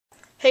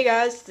Hey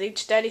guys,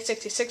 it's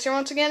Daddy66 here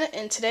once again,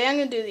 and today I'm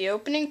going to do the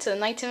opening to the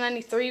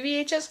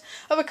 1993 VHS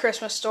of A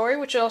Christmas Story,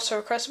 which is also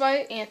requested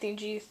by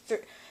Anthony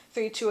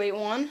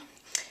G3281.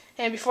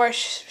 And before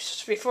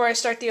I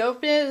start the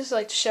opening, I'd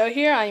like to show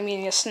here, I'm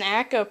eating a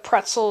snack of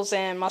pretzels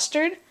and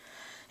mustard.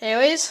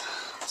 Anyways,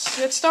 let's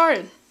get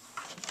started.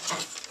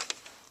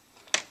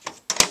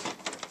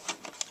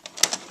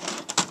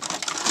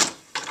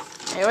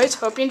 Anyways,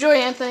 hope you enjoy,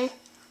 Anthony.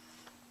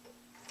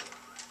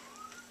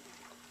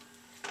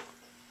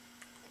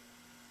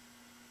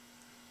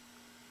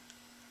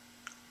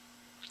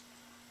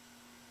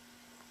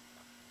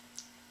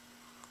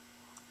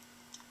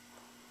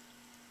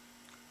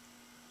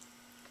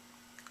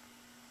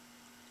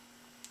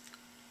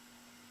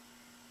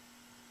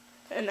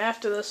 And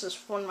after this is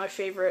one of my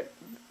favorite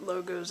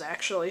logos,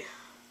 actually.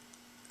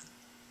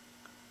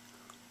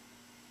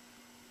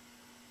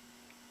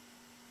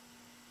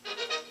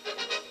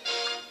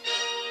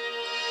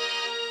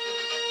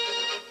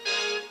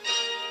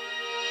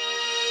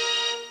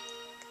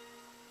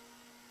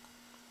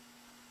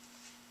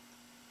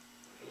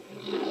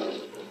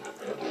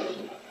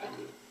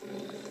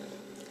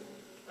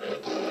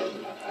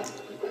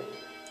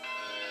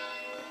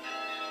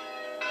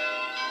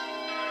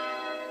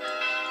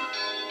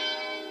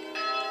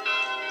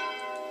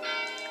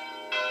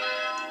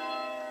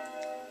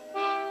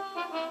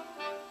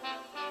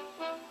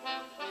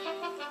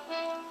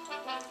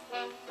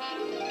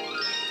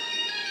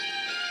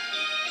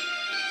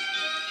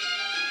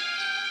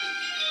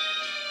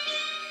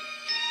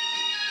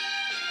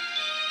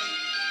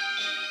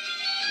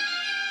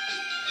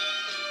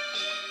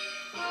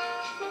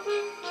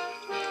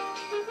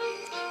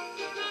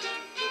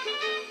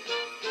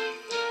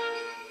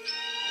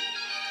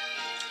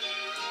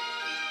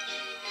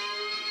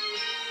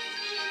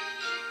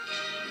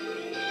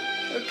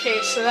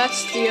 Okay, so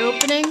that's the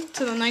opening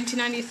to the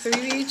 1993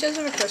 VHS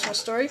of A Christmas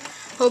Story.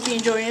 Hope you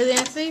enjoyed it,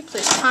 Anthony.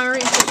 Please comment,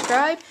 rate, and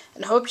subscribe,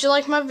 and hope you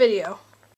like my video.